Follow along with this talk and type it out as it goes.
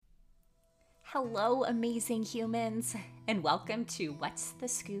Hello, amazing humans, and welcome to What's the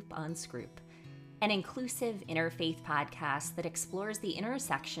Scoop on Scrup, an inclusive interfaith podcast that explores the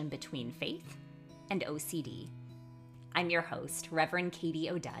intersection between faith and OCD. I'm your host, Reverend Katie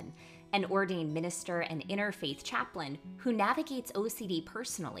O'Dunn, an ordained minister and interfaith chaplain who navigates OCD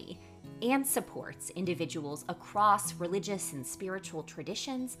personally and supports individuals across religious and spiritual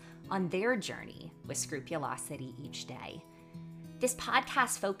traditions on their journey with scrupulosity each day. This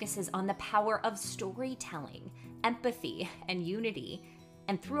podcast focuses on the power of storytelling, empathy, and unity.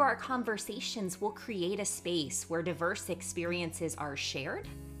 And through our conversations, we'll create a space where diverse experiences are shared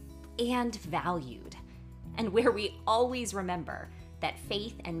and valued, and where we always remember that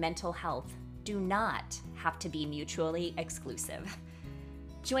faith and mental health do not have to be mutually exclusive.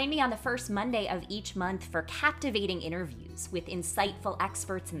 Join me on the first Monday of each month for captivating interviews with insightful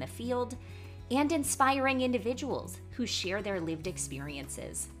experts in the field and inspiring individuals who share their lived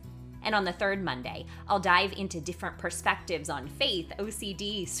experiences. And on the third Monday, I'll dive into different perspectives on faith,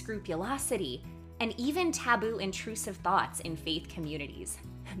 OCD, scrupulosity, and even taboo intrusive thoughts in faith communities,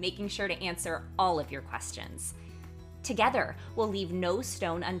 making sure to answer all of your questions. Together, we'll leave no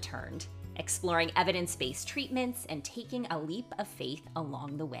stone unturned, exploring evidence-based treatments and taking a leap of faith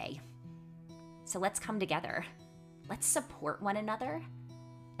along the way. So let's come together. Let's support one another.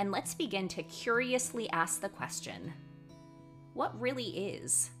 And let's begin to curiously ask the question, what really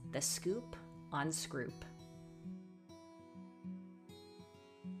is the scoop on Scrup?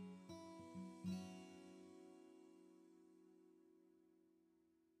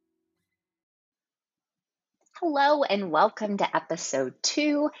 Hello and welcome to episode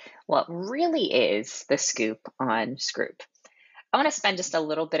 2, what really is the scoop on Scrup. I want to spend just a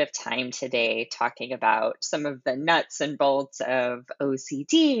little bit of time today talking about some of the nuts and bolts of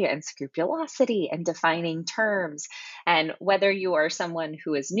OCD and scrupulosity and defining terms. And whether you are someone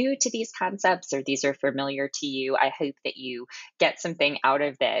who is new to these concepts or these are familiar to you, I hope that you get something out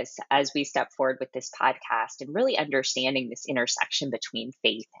of this as we step forward with this podcast and really understanding this intersection between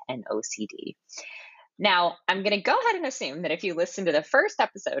faith and OCD. Now, I'm going to go ahead and assume that if you listen to the first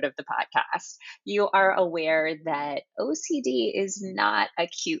episode of the podcast, you are aware that OCD is not a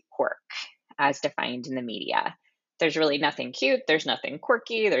cute quirk as defined in the media. There's really nothing cute, there's nothing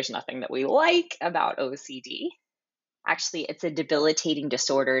quirky, there's nothing that we like about OCD. Actually, it's a debilitating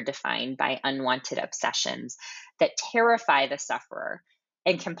disorder defined by unwanted obsessions that terrify the sufferer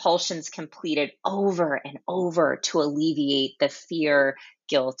and compulsions completed over and over to alleviate the fear,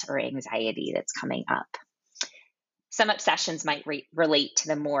 guilt, or anxiety that's coming up. Some obsessions might relate to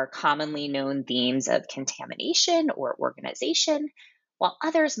the more commonly known themes of contamination or organization, while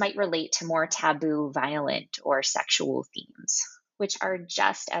others might relate to more taboo, violent, or sexual themes, which are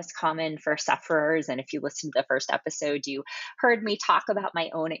just as common for sufferers. And if you listened to the first episode, you heard me talk about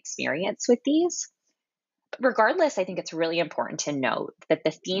my own experience with these. Regardless, I think it's really important to note that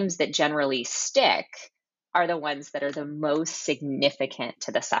the themes that generally stick are the ones that are the most significant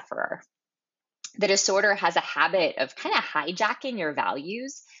to the sufferer. The disorder has a habit of kind of hijacking your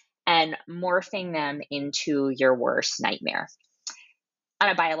values and morphing them into your worst nightmare. On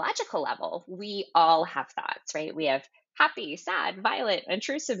a biological level, we all have thoughts, right? We have happy, sad, violent,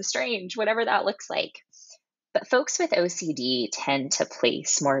 intrusive, strange, whatever that looks like. But folks with OCD tend to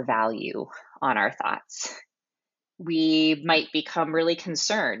place more value on our thoughts. We might become really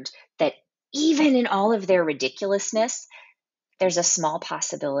concerned that even in all of their ridiculousness, there's a small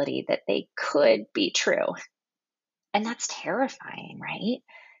possibility that they could be true. And that's terrifying, right?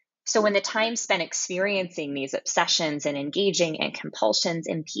 So when the time spent experiencing these obsessions and engaging in compulsions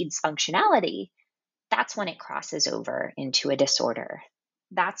impedes functionality, that's when it crosses over into a disorder.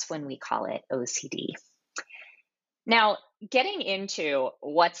 That's when we call it OCD. Now, getting into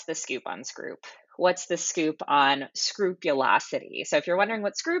what's the scoop on Scrup? What's the scoop on scrupulosity? So if you're wondering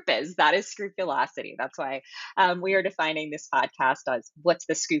what Scrup is, that is scrupulosity. That's why we are defining this podcast as what's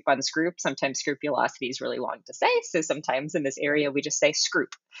the scoop on Scrup. Sometimes scrupulosity is really long to say. So sometimes in this area, we just say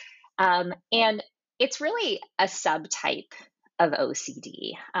Scrup. And it's really a subtype of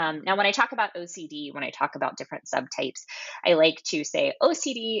OCD. Now, when I talk about OCD, when I talk about different subtypes, I like to say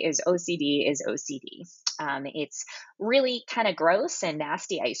OCD is OCD is OCD. It's really kind of gross and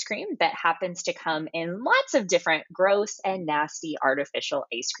nasty ice cream that happens to come in lots of different gross and nasty artificial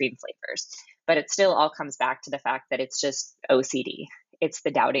ice cream flavors. But it still all comes back to the fact that it's just OCD. It's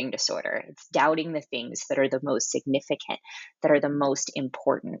the doubting disorder. It's doubting the things that are the most significant, that are the most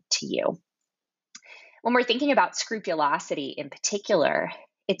important to you. When we're thinking about scrupulosity in particular,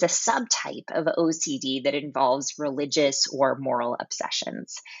 it's a subtype of OCD that involves religious or moral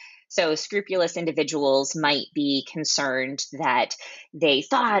obsessions. So, scrupulous individuals might be concerned that they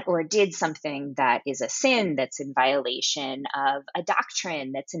thought or did something that is a sin, that's in violation of a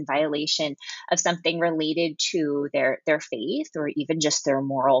doctrine, that's in violation of something related to their faith or even just their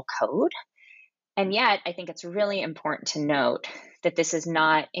moral code. And yet, I think it's really important to note that this is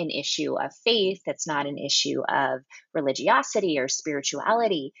not an issue of faith, it's not an issue of religiosity or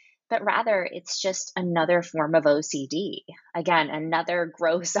spirituality, but rather it's just another form of OCD. Again, another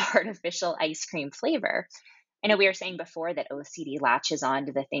gross artificial ice cream flavor. I know we were saying before that OCD latches on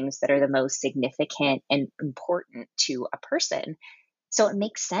to the things that are the most significant and important to a person. So it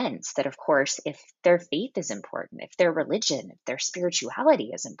makes sense that, of course, if their faith is important, if their religion, if their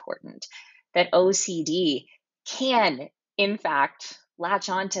spirituality is important, that OCD can, in fact, latch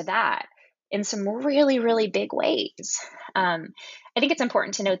on to that in some really, really big ways. Um, I think it's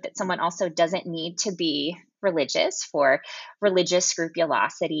important to note that someone also doesn't need to be religious for religious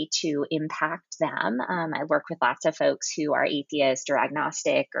scrupulosity to impact them. I work with lots of folks who are atheist or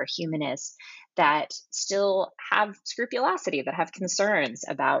agnostic or humanist that still have scrupulosity, that have concerns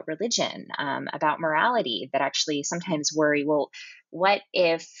about religion, about morality, that actually sometimes worry, well, what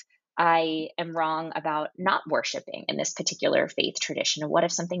if I am wrong about not worshiping in this particular faith tradition? And what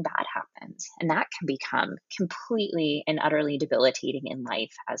if something bad happens? And that can become completely and utterly debilitating in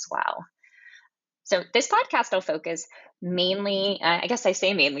life as well. So this podcast will focus mainly, I guess I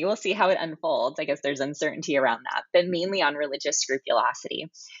say mainly, we'll see how it unfolds. I guess there's uncertainty around that, but mainly on religious scrupulosity.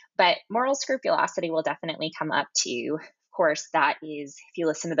 But moral scrupulosity will definitely come up too. Of course, that is, if you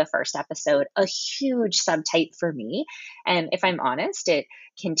listen to the first episode, a huge subtype for me. And if I'm honest, it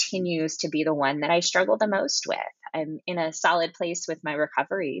continues to be the one that I struggle the most with. I'm in a solid place with my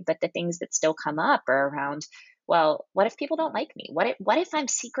recovery, but the things that still come up are around, well, what if people don't like me? What if I'm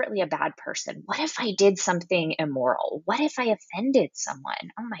secretly a bad person? What if I did something immoral? What if I offended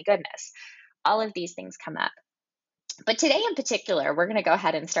someone? Oh my goodness. All of these things come up. But today in particular, we're going to go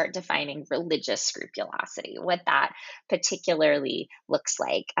ahead and start defining religious scrupulosity, what that particularly looks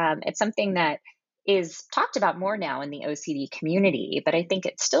like. It's something that is talked about more now in the OCD community, but I think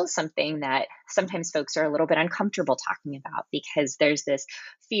it's still something that sometimes folks are a little bit uncomfortable talking about because there's this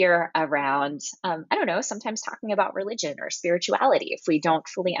fear around, I don't know, sometimes talking about religion or spirituality if we don't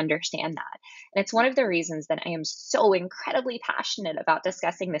fully understand that. And it's one of the reasons that I am so incredibly passionate about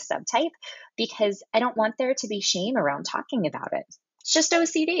discussing this subtype, because I don't want there to be shame around talking about it. It's just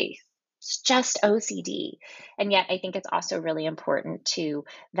OCD. It's just OCD. And yet, I think it's also really important to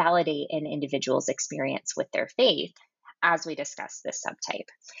validate an individual's experience with their faith as we discuss this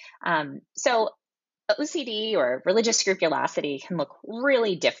subtype. So, OCD or religious scrupulosity can look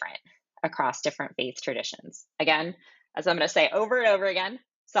really different across different faith traditions. Again, as I'm going to say over and over again,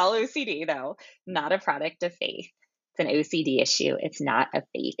 it's all OCD, though, not a product of faith. It's an OCD issue, it's not a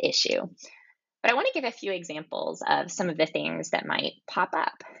faith issue. But I want to give a few examples of some of the things that might pop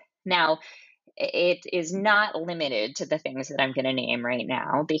up. Now, it is not limited to the things that I'm going to name right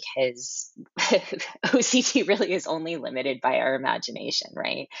now because OCD really is only limited by our imagination,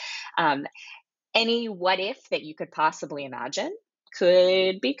 right? Um, any what if that you could possibly imagine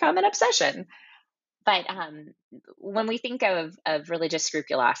could become an obsession. But when we think of religious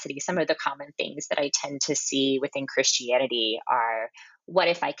scrupulosity, some of the common things that I tend to see within Christianity are, what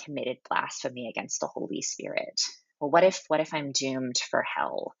if I committed blasphemy against the Holy Spirit? Well, what if I'm doomed for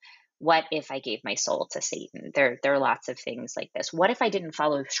hell? What if I gave my soul to Satan? There are lots of things like this. What if I didn't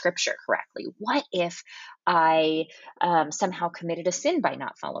follow scripture correctly? What if I somehow committed a sin by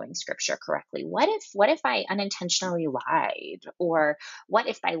not following scripture correctly? What if I unintentionally lied? Or what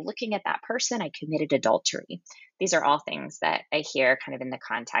if by looking at that person, I committed adultery? These are all things that I hear kind of in the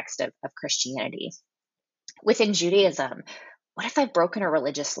context of Christianity. Within Judaism, what if I've broken a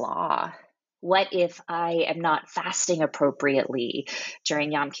religious law? What if I am not fasting appropriately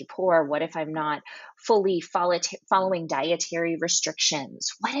during Yom Kippur? What if I'm not fully following dietary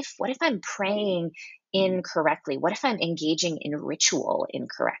restrictions? What if I'm praying incorrectly? What if I'm engaging in ritual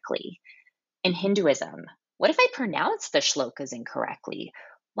incorrectly? In Hinduism, what if I pronounced the shlokas incorrectly?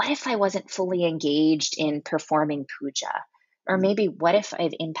 What if I wasn't fully engaged in performing puja? Or maybe what if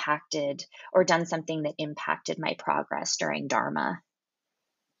I've impacted or done something that impacted my progress during Dharma?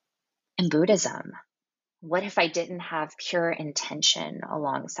 In Buddhism, what if I didn't have pure intention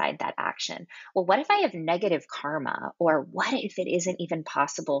alongside that action? Well, what if I have negative karma? Or what if it isn't even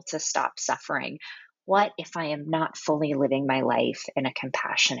possible to stop suffering? What if I am not fully living my life in a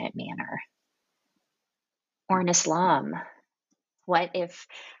compassionate manner? Or in Islam, what if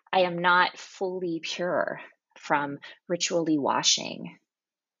I am not fully pure from ritually washing?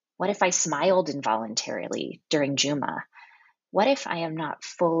 What if I smiled involuntarily during Juma? What if I am not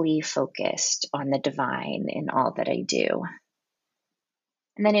fully focused on the divine in all that I do?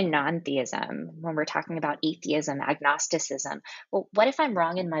 And then in non theism, when we're talking about atheism, agnosticism, well, what if I'm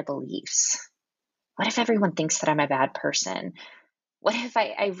wrong in my beliefs? What if everyone thinks that I'm a bad person? What if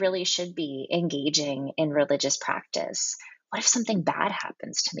I really should be engaging in religious practice? What if something bad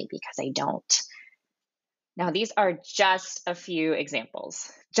happens to me because I don't? Now, these are just a few examples.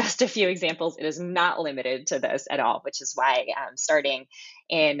 Just a few examples. It is not limited to this at all, which is why starting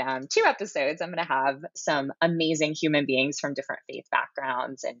in 2 episodes, I'm going to have some amazing human beings from different faith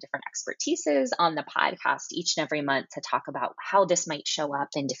backgrounds and different expertises on the podcast each and every month to talk about how this might show up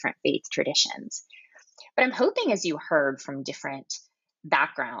in different faith traditions. But I'm hoping, as you heard from different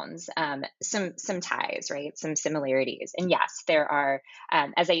backgrounds, some ties, right? Some similarities. And yes, there are,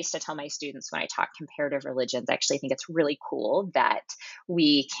 as I used to tell my students when I taught comparative religions, I actually think it's really cool that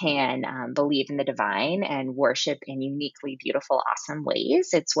we can believe in the divine and worship in uniquely beautiful, awesome ways.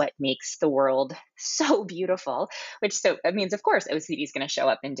 It's what makes the world so beautiful, which so that means, of course, OCD is going to show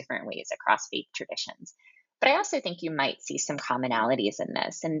up in different ways across faith traditions. But I also think you might see some commonalities in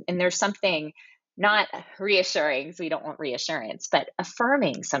this. And there's something not reassuring, so we don't want reassurance, but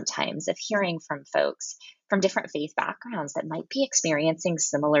affirming sometimes of hearing from folks from different faith backgrounds that might be experiencing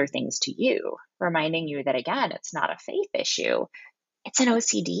similar things to you, reminding you that, again, it's not a faith issue, it's an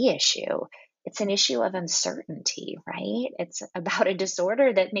OCD issue. It's an issue of uncertainty, right? It's about a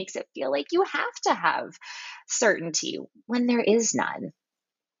disorder that makes it feel like you have to have certainty when there is none.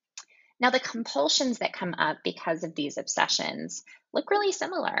 Now, the compulsions that come up because of these obsessions look really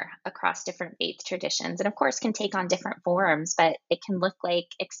similar across different faith traditions, and of course, can take on different forms, but it can look like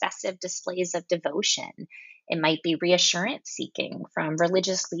excessive displays of devotion. It might be reassurance seeking from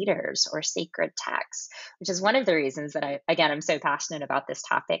religious leaders or sacred texts, which is one of the reasons that I'm so passionate about this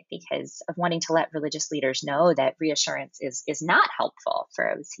topic because of wanting to let religious leaders know that reassurance is not helpful for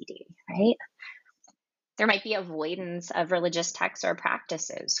OCD, right? There might be avoidance of religious texts or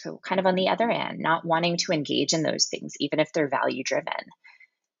practices, kind of on the other end, not wanting to engage in those things, even if they're value driven.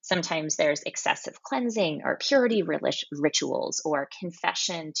 Sometimes there's excessive cleansing or purity rituals or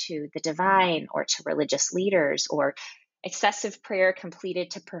confession to the divine or to religious leaders or excessive prayer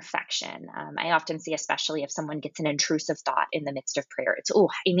completed to perfection. I often see, especially if someone gets an intrusive thought in the midst of prayer, it's, oh,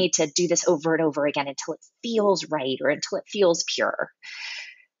 I need to do this over and over again until it feels right or until it feels pure.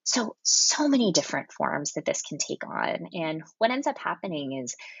 So many different forms that this can take on. And what ends up happening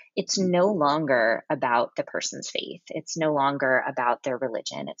is it's no longer about the person's faith. It's no longer about their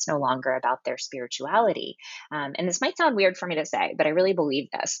religion. It's no longer about their spirituality. And this might sound weird for me to say, but I really believe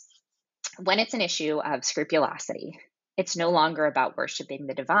this. When it's an issue of scrupulosity, it's no longer about worshiping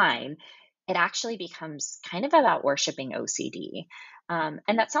the divine. It actually becomes kind of about worshiping OCD.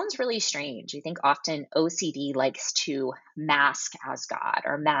 And that sounds really strange. I think often OCD likes to mask as God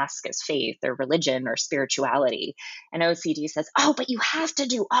or mask as faith or religion or spirituality. And OCD says, oh, but you have to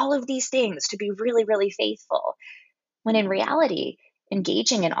do all of these things to be really, really faithful. When in reality,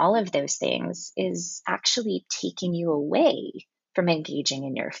 engaging in all of those things is actually taking you away from engaging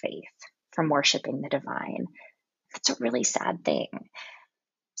in your faith, from worshiping the divine. That's a really sad thing.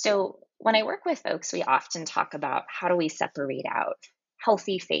 So when I work with folks, we often talk about how do we separate out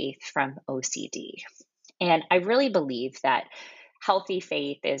healthy faith from OCD. And I really believe that healthy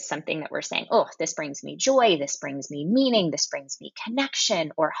faith is something that we're saying, oh, this brings me joy, this brings me meaning, this brings me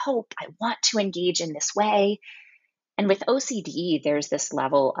connection or hope. I want to engage in this way. And with OCD, there's this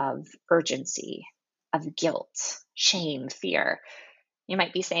level of urgency, of guilt, shame, fear. You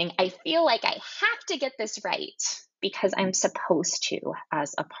might be saying, I feel like I have to get this right because I'm supposed to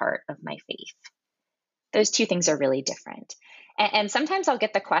as a part of my faith. Those two things are really different. And sometimes I'll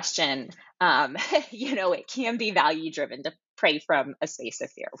get the question, it can be value driven to pray from a space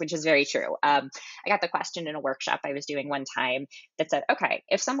of fear, which is very true. I got the question in a workshop I was doing one time that said, okay,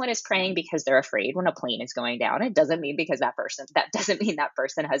 if someone is praying because they're afraid when a plane is going down, it doesn't mean that doesn't mean that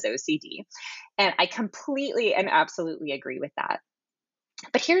person has OCD. And I completely and absolutely agree with that.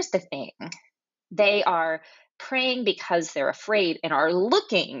 But here's the thing. They are praying because they're afraid and are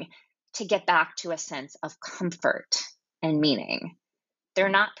looking to get back to a sense of comfort and meaning. They're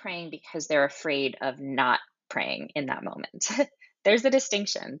not praying because they're afraid of not praying in that moment. There's a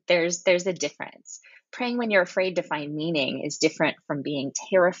distinction. There's a difference. Praying when you're afraid to find meaning is different from being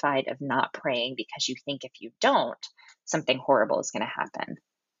terrified of not praying because you think if you don't, something horrible is going to happen.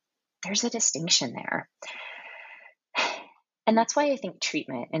 There's a distinction there. And that's why I think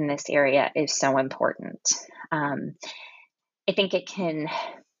treatment in this area is so important. I think it can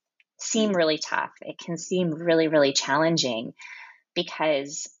seem really tough. It can seem really, really challenging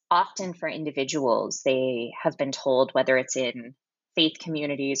because often for individuals, they have been told, whether it's in faith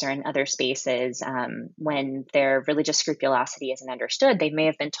communities or in other spaces, when their religious scrupulosity isn't understood, they may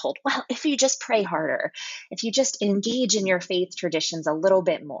have been told, well, if you just pray harder, if you just engage in your faith traditions a little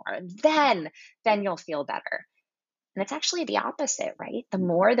bit more, then you'll feel better. And it's actually the opposite, right? The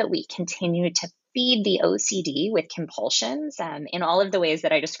more that we continue to feed the OCD with compulsions, in all of the ways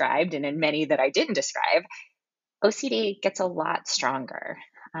that I described and in many that I didn't describe, OCD gets a lot stronger.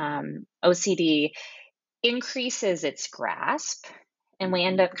 OCD increases its grasp, and we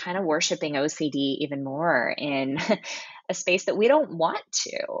end up kind of worshiping OCD even more in a space that we don't want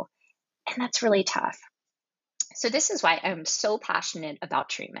to. And that's really tough. So, this is why I'm so passionate about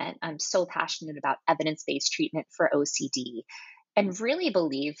treatment. I'm so passionate about evidence based treatment for OCD, and really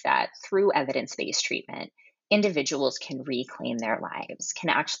believe that through evidence based treatment, individuals can reclaim their lives, can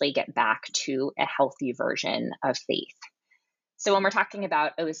actually get back to a healthy version of faith. So, when we're talking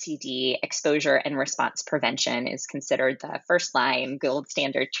about OCD, exposure and response prevention is considered the first line gold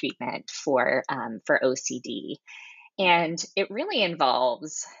standard treatment for OCD. And it really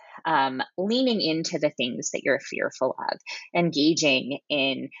involves leaning into the things that you're fearful of, engaging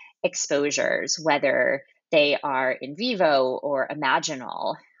in exposures, whether they are in vivo or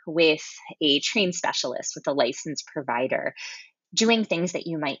imaginal, with a trained specialist, with a licensed provider, doing things that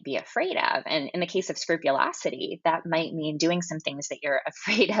you might be afraid of. And in the case of scrupulosity, that might mean doing some things that you're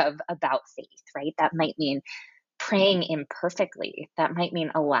afraid of about faith, right? That might mean praying imperfectly. That might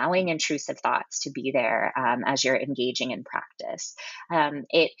mean allowing intrusive thoughts to be there as you're engaging in practice. We're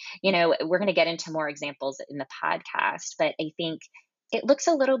going to get into more examples in the podcast, but I think it looks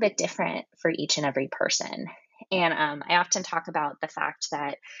a little bit different for each and every person. And I often talk about the fact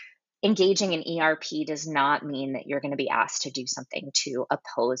that engaging in ERP does not mean that you're going to be asked to do something to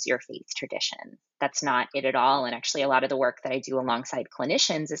oppose your faith tradition. That's not it at all. And actually, a lot of the work that I do alongside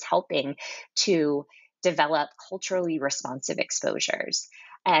clinicians is helping to develop culturally responsive exposures.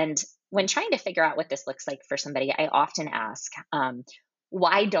 And when trying to figure out what this looks like for somebody, I often ask,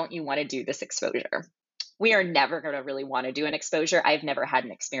 why don't you want to do this exposure? We are never going to really want to do an exposure. I've never had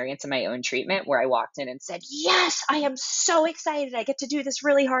an experience in my own treatment where I walked in and said, yes, I am so excited. I get to do this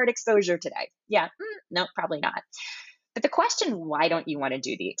really hard exposure today. Yeah, no, probably not. But the question, why don't you want to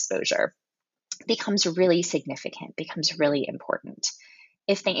do the exposure, becomes really significant, becomes really important.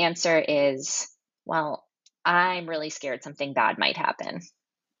 If the answer is, well, I'm really scared something bad might happen,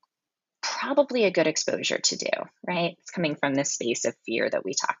 probably a good exposure to do, right? It's coming from this space of fear that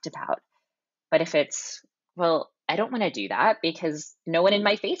we talked about. But if it's, well, I don't want to do that because no one in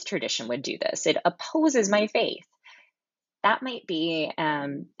my faith tradition would do this, it opposes my faith, that might be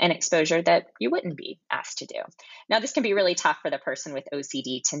an exposure that you wouldn't be asked to do. Now, this can be really tough for the person with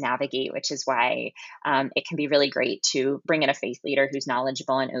OCD to navigate, which is why it can be really great to bring in a faith leader who's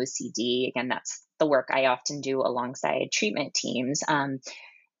knowledgeable in OCD. Again, that's the work I often do alongside treatment teams.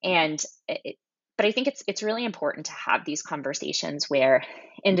 But I think it's really important to have these conversations where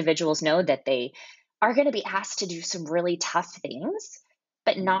individuals know that they are going to be asked to do some really tough things,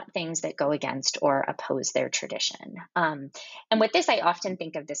 but not things that go against or oppose their tradition. And with this, I often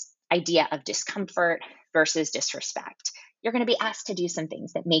think of this idea of discomfort versus disrespect. You're going to be asked to do some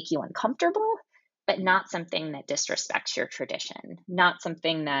things that make you uncomfortable, but not something that disrespects your tradition, not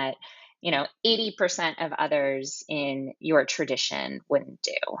something that 80% of others in your tradition wouldn't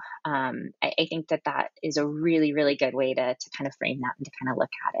do. I think that is a really, really good way to kind of frame that and to kind of look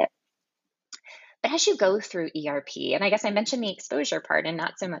at it. But as you go through ERP, and I guess I mentioned the exposure part and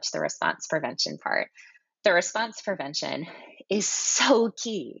not so much the response prevention part, the response prevention is so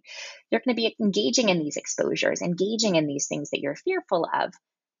key. You're going to be engaging in these exposures, engaging in these things that you're fearful of,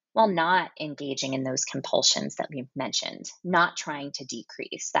 while not engaging in those compulsions that we mentioned, not trying to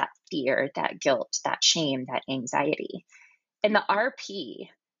decrease that fear, that guilt, that shame, that anxiety. And the RP,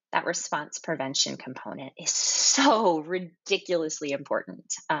 that response prevention component, is so ridiculously important.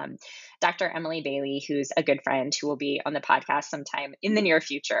 Dr. Emily Bailey, who's a good friend who will be on the podcast sometime in the near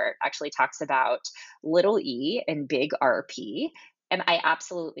future, actually talks about little e and big RP. And I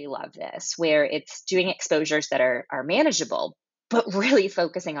absolutely love this, where it's doing exposures that are manageable, but really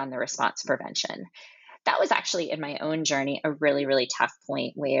focusing on the response prevention. That was actually in my own journey a really, really tough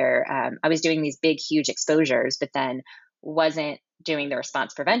point where I was doing these big, huge exposures, but then wasn't doing the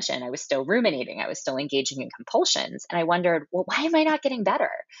response prevention. I was still ruminating. I was still engaging in compulsions. And I wondered, well, why am I not getting better?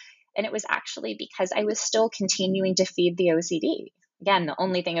 And it was actually because I was still continuing to feed the OCD. Again, the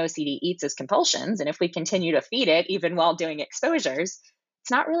only thing OCD eats is compulsions. And if we continue to feed it, even while doing exposures,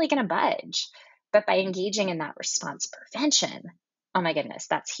 it's not really going to budge. But by engaging in that response prevention, oh my goodness,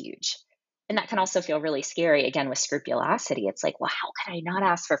 that's huge. And that can also feel really scary. Again, with scrupulosity, it's like, well, how can I not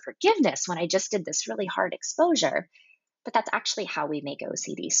ask for forgiveness when I just did this really hard exposure? But that's actually how we make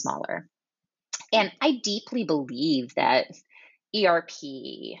OCD smaller. And I deeply believe that ERP,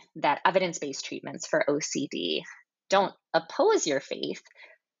 that evidence based treatments for OCD, don't oppose your faith.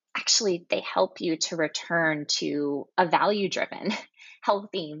 Actually, they help you to return to a value driven,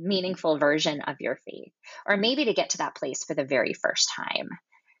 healthy, meaningful version of your faith, or maybe to get to that place for the very first time.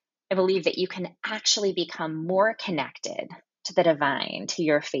 I believe that you can actually become more connected to the divine, to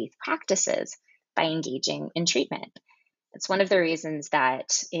your faith practices by engaging in treatment. It's one of the reasons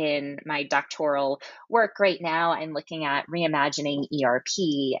that in my doctoral work right now, I'm looking at reimagining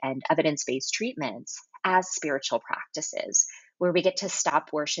ERP and evidence based treatments as spiritual practices, where we get to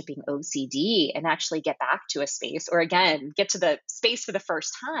stop worshiping OCD and actually get back to a space, or again, get to the space for the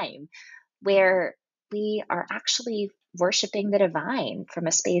first time, where we are actually worshiping the divine from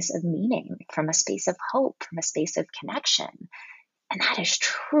a space of meaning, from a space of hope, from a space of connection. And that is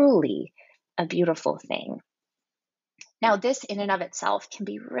truly a beautiful thing. Now, this in and of itself can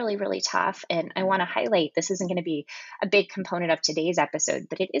be really, really tough. And I want to highlight this isn't going to be a big component of today's episode,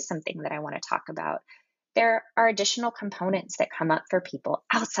 but it is something that I want to talk about. There are additional components that come up for people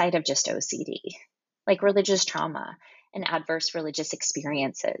outside of just OCD, like religious trauma and adverse religious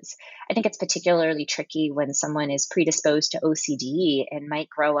experiences. I think it's particularly tricky when someone is predisposed to OCD and might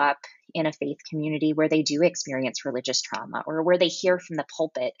grow up in a faith community where they do experience religious trauma, or where they hear from the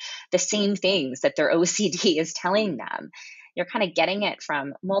pulpit the same things that their OCD is telling them. You're kind of getting it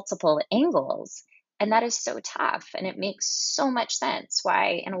from multiple angles. And that is so tough. And it makes so much sense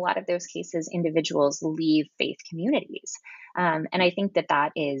why, in a lot of those cases, individuals leave faith communities. And I think that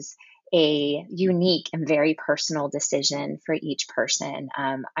that is a unique and very personal decision for each person.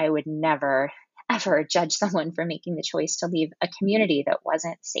 I would never, ever judge someone for making the choice to leave a community that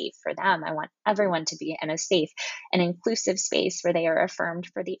wasn't safe for them. I want everyone to be in a safe and inclusive space where they are affirmed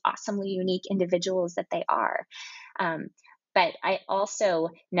for the awesomely unique individuals that they are. But I also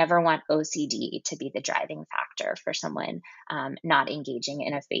never want OCD to be the driving factor for someone not engaging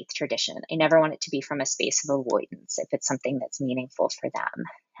in a faith tradition. I never want it to be from a space of avoidance if it's something that's meaningful for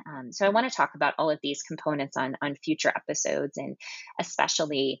them. So I want to talk about all of these components on future episodes. And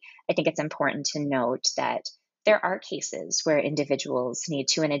especially, I think it's important to note that there are cases where individuals need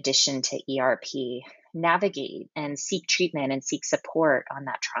to, in addition to ERP, navigate and seek treatment and seek support on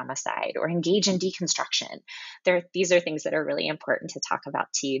that trauma side, or engage in deconstruction. These are things that are really important to talk about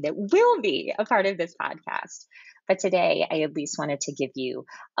too, that will be a part of this podcast. But today, I at least wanted to give you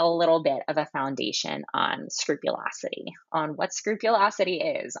a little bit of a foundation on scrupulosity, on what scrupulosity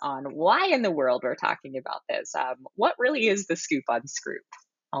is, on why in the world we're talking about this, what really is the scoop on Scrup,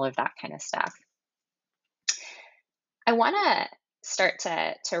 all of that kind of stuff. I want to start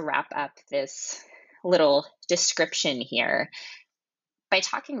to wrap up this little description here by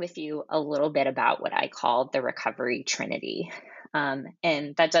talking with you a little bit about what I call the recovery trinity.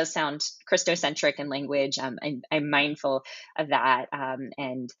 And that does sound Christocentric in language. I'm mindful of that.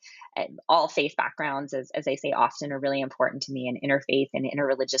 And all faith backgrounds, as I say often, are really important to me in interfaith and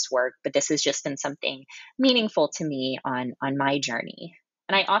interreligious work. But this has just been something meaningful to me on my journey.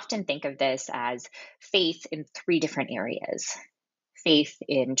 And I often think of this as faith in three different areas: faith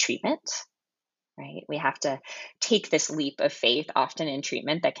in treatment, right? We have to take this leap of faith often in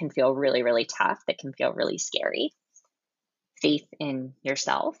treatment that can feel really, really tough, that can feel really scary. Faith in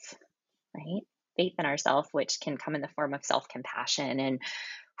yourself, right? Faith in ourself, which can come in the form of self-compassion and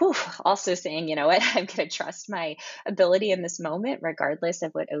also saying, you know what, I'm going to trust my ability in this moment, regardless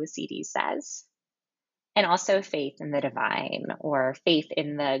of what OCD says. And also faith in the divine, or faith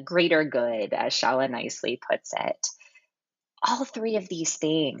in the greater good, as Shala nicely puts it. All three of these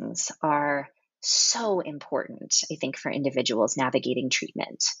things are so important, I think, for individuals navigating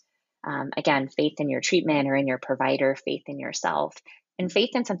treatment. Again, faith in your treatment or in your provider, faith in yourself, and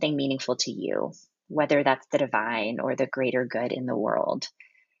faith in something meaningful to you, whether that's the divine or the greater good in the world.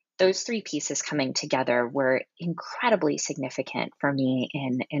 Those three pieces coming together were incredibly significant for me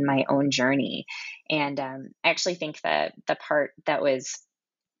in my own journey. And I actually think that the part that was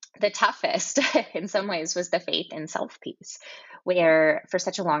the toughest in some ways was the faith in self piece, where for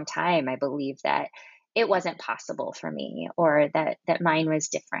such a long time I believed that it wasn't possible for me, or that mine was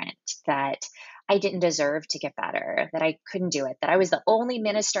different, that I didn't deserve to get better, that I couldn't do it, that I was the only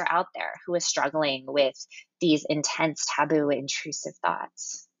minister out there who was struggling with these intense, taboo, intrusive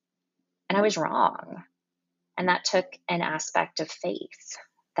thoughts. And I was wrong. And that took an aspect of faith.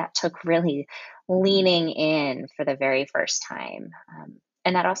 That took really leaning in for the very first time.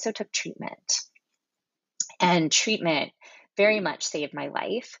 And that also took treatment. And treatment very much saved my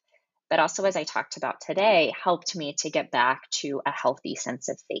life, but also, as I talked about today, helped me to get back to a healthy sense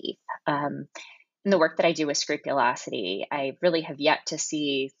of faith. Um, in the work that I do with scrupulosity, I really have yet to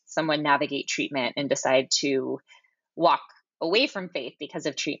see someone navigate treatment and decide to walk away from faith because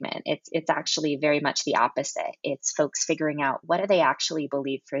of treatment. It's actually very much the opposite. It's folks figuring out what do they actually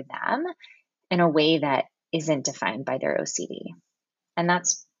believe for them in a way that isn't defined by their OCD. And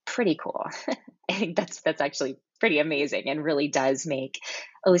that's pretty cool. I think that's actually pretty amazing and really does make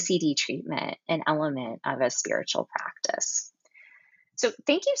OCD treatment an element of a spiritual practice. So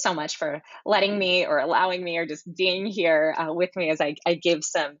thank you so much for letting me or allowing me or just being here with me as I give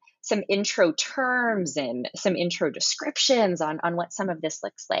some intro terms and some intro descriptions on what some of this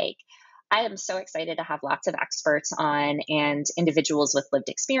looks like. I am so excited to have lots of experts on and individuals with lived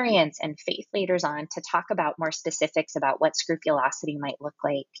experience and faith leaders on to talk about more specifics about what scrupulosity might look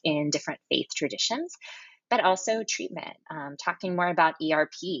like in different faith traditions, but also treatment, talking more about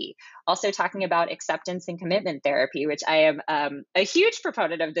ERP, also talking about acceptance and commitment therapy, which I am a huge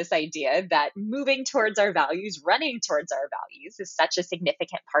proponent of this idea that moving towards our values, running towards our values is such a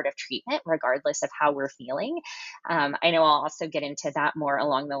significant part of treatment, regardless of how we're feeling. I know I'll also get into that more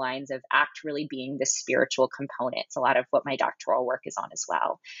along the lines of ACT really being the spiritual component. It's a lot of what my doctoral work is on as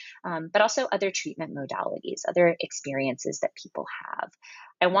well, but also other treatment modalities, other experiences that people have.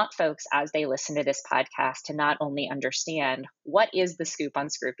 I want folks, as they listen to this podcast, to not only understand what is the scoop on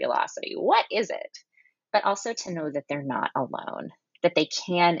scrupulosity, what is it, but also to know that they're not alone, that they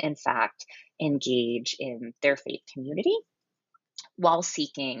can, in fact, engage in their faith community while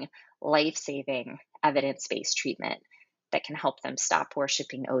seeking life-saving, evidence-based treatment that can help them stop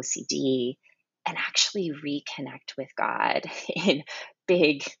worshiping OCD and actually reconnect with God in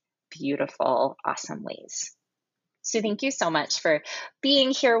big, beautiful, awesome ways. So thank you so much for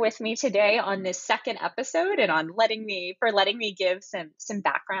being here with me today on this second episode and on letting me give some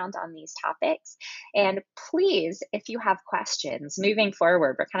background on these topics. And please, if you have questions moving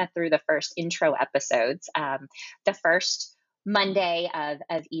forward, we're kind of through the first intro episodes. The first Monday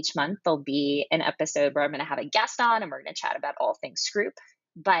of each month, there'll be an episode where I'm going to have a guest on and we're going to chat about all things Scrup.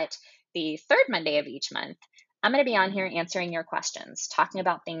 But the third Monday of each month, I'm going to be on here answering your questions, talking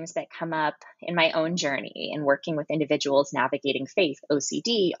about things that come up in my own journey and working with individuals navigating faith,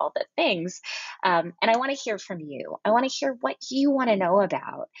 OCD, all the things. And I want to hear from you. I want to hear what you want to know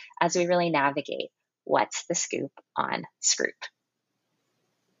about as we really navigate what's the scoop on Scrup.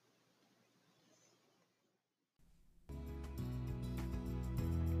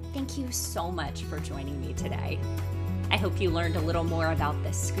 Thank you so much for joining me today. I hope you learned a little more about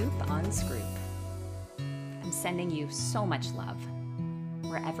the scoop on Scrup. I'm sending you so much love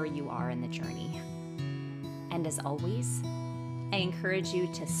wherever you are in the journey. And as always, I encourage you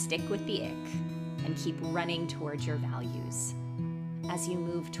to stick with the ick and keep running towards your values as you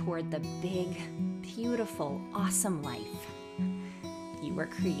move toward the big, beautiful, awesome life you were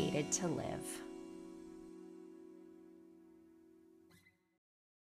created to live.